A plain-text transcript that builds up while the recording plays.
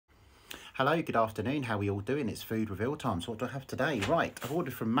Hello, good afternoon. How are we all doing? It's Food Reveal time. So what do I have today? Right, I've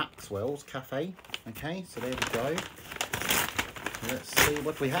ordered from Maxwell's Cafe. Okay, so there we go. Let's see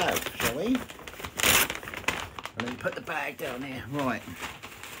what we have, shall we? And then put the bag down here. Right.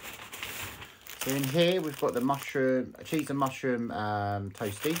 So in here we've got the mushroom, cheese and mushroom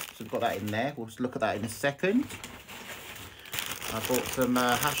toasty. So we've got that in there. We'll look at that in a second. I bought some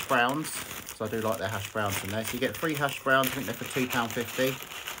hash browns. So I do like their hash browns in there. So you get 3 hash browns. I think they're for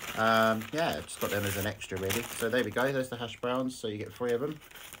 £2.50. Yeah, I've just got them as an extra really. So there we go. There's the hash browns. So you get 3 of them.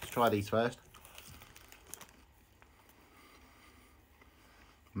 Let's try these first.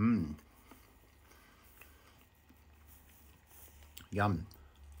 Yum.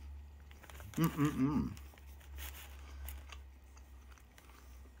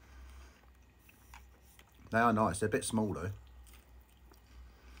 They are nice. They're a bit small though.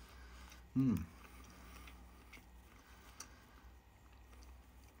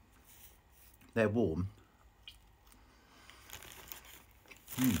 They're warm.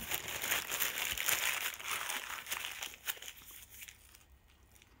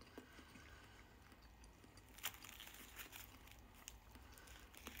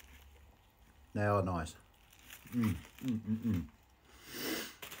 They are nice.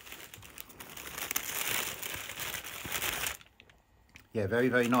 Yeah, very,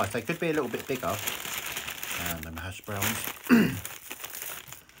 very nice. They could be a little bit bigger than the hash browns.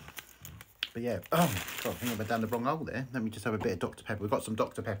 But yeah, oh, God, I think I went down the wrong hole there. Let me just have a bit of Dr. Pepper. We've got some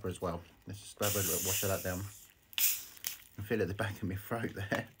Dr. Pepper as well. Let's just have a little wash of that down. I feel it at the back of my throat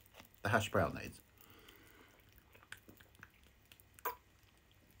there. The hash brown needs.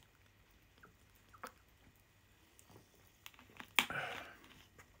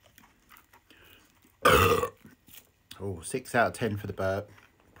 Oh, 6 out of 10 for the burp.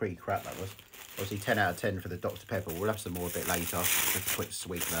 Pretty crap that was. Obviously 10 out of 10 for the Dr. Pepper. We'll have some more a bit later. Just a quick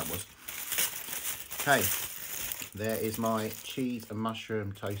sweep that was. Okay, there is my cheese and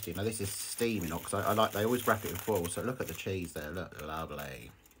mushroom toasty. Now this is steaming, because I like, they always wrap it in foil. So look at the cheese there. Look, lovely.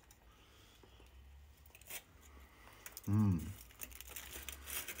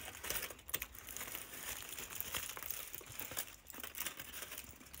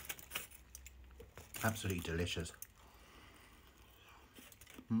 Absolutely delicious.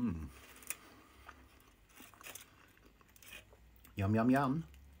 Yum, yum, yum.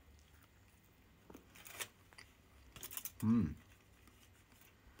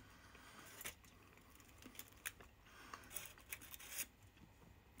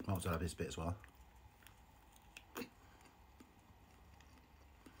 I'll also have this bit as well.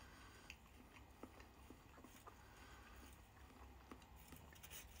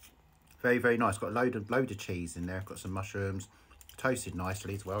 Very, very nice. Got a load of cheese in there. Got some mushrooms. Toasted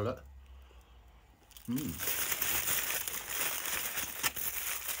nicely as well, look.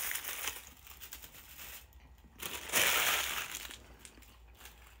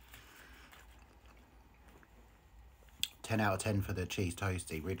 10 out of 10 for the cheese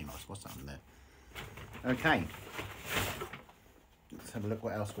toasty. Really nice. What's that in there? Okay. Let's have a look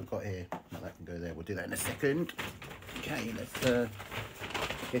what else we've got here. No, that can go there. We'll do that in a second. Okay, let's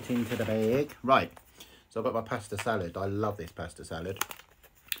get into the bag. Right. So I've got my pasta salad. I love this pasta salad.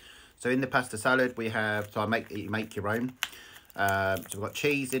 So in the pasta salad we have, so you make your own. So we've got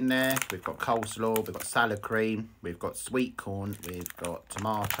cheese in there, we've got coleslaw, we've got salad cream, we've got sweet corn, we've got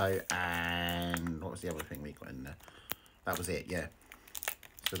tomato, and what was the other thing we got in there? That was it, yeah.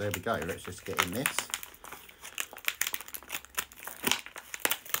 So there we go. Let's just get in this.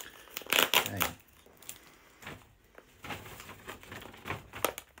 Okay.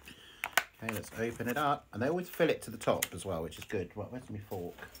 Okay, let's open it up. And they always fill it to the top as well, which is good. Right, where's my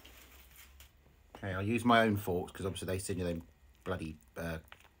fork? Okay, I'll use my own forks because obviously they send you them bloody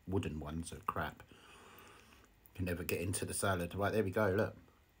wooden ones are crap. Can never get into the salad. Right, there we go, look.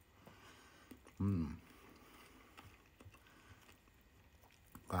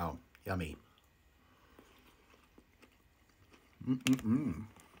 Wow, yummy.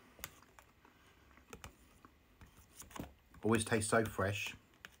 Always tastes so fresh.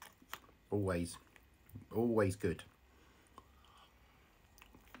 Always good.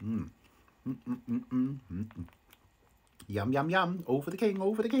 Yum, yum, yum. All for the king,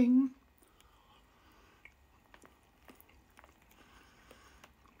 all for the king.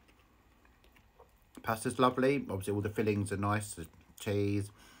 Pasta's lovely. Obviously all the fillings are nice. The cheese,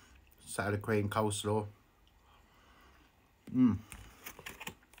 salad cream, coleslaw.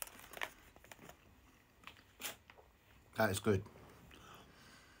 That is good.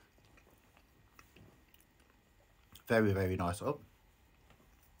 Very, very nice. Oh,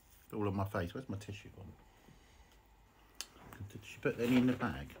 all on my face. Where's my tissue gone? Did she put any in the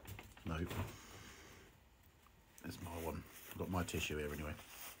bag? No. There's my one. I've got my tissue here anyway.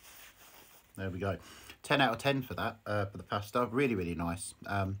 There we go. 10 out of 10 for that, for the pasta. Really, really nice.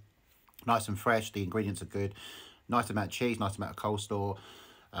 Nice and fresh. The ingredients are good. Nice amount of cheese, nice amount of coleslaw,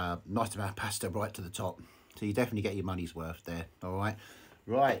 nice amount of pasta right to the top. So you definitely get your money's worth there, all right?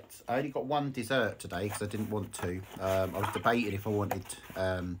 Right, I only got one dessert today because I didn't want to. I was debating if I wanted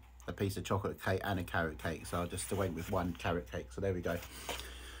a piece of chocolate cake and a carrot cake, so I just went with one carrot cake. So there we go.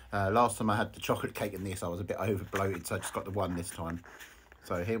 Last time I had the chocolate cake in this, I was a bit over bloated, so I just got the one this time.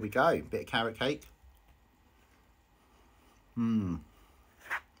 So here we go, bit of carrot cake.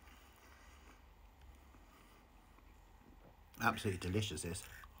 Absolutely delicious, this.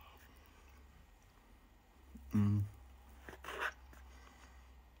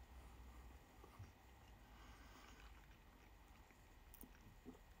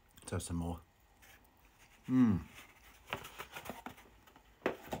 Let's have some more.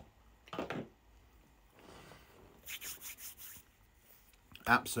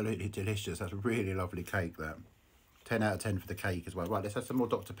 Absolutely delicious. That's a really lovely cake, that. 10 out of 10 for the cake as well. Right, let's have some more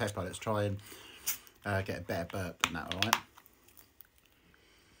Dr. Pepper. Let's try and get a better burp than that, all right?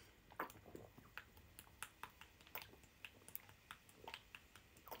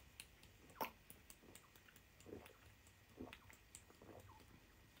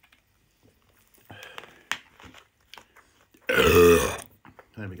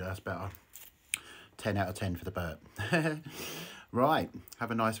 There we go, that's better. 10 out of 10 for the burp. Right, have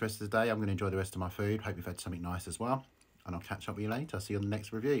a nice rest of the day. I'm going to enjoy the rest of my food. Hope you've had something nice as well. And I'll catch up with you later. I'll see you on the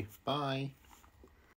next review. Bye.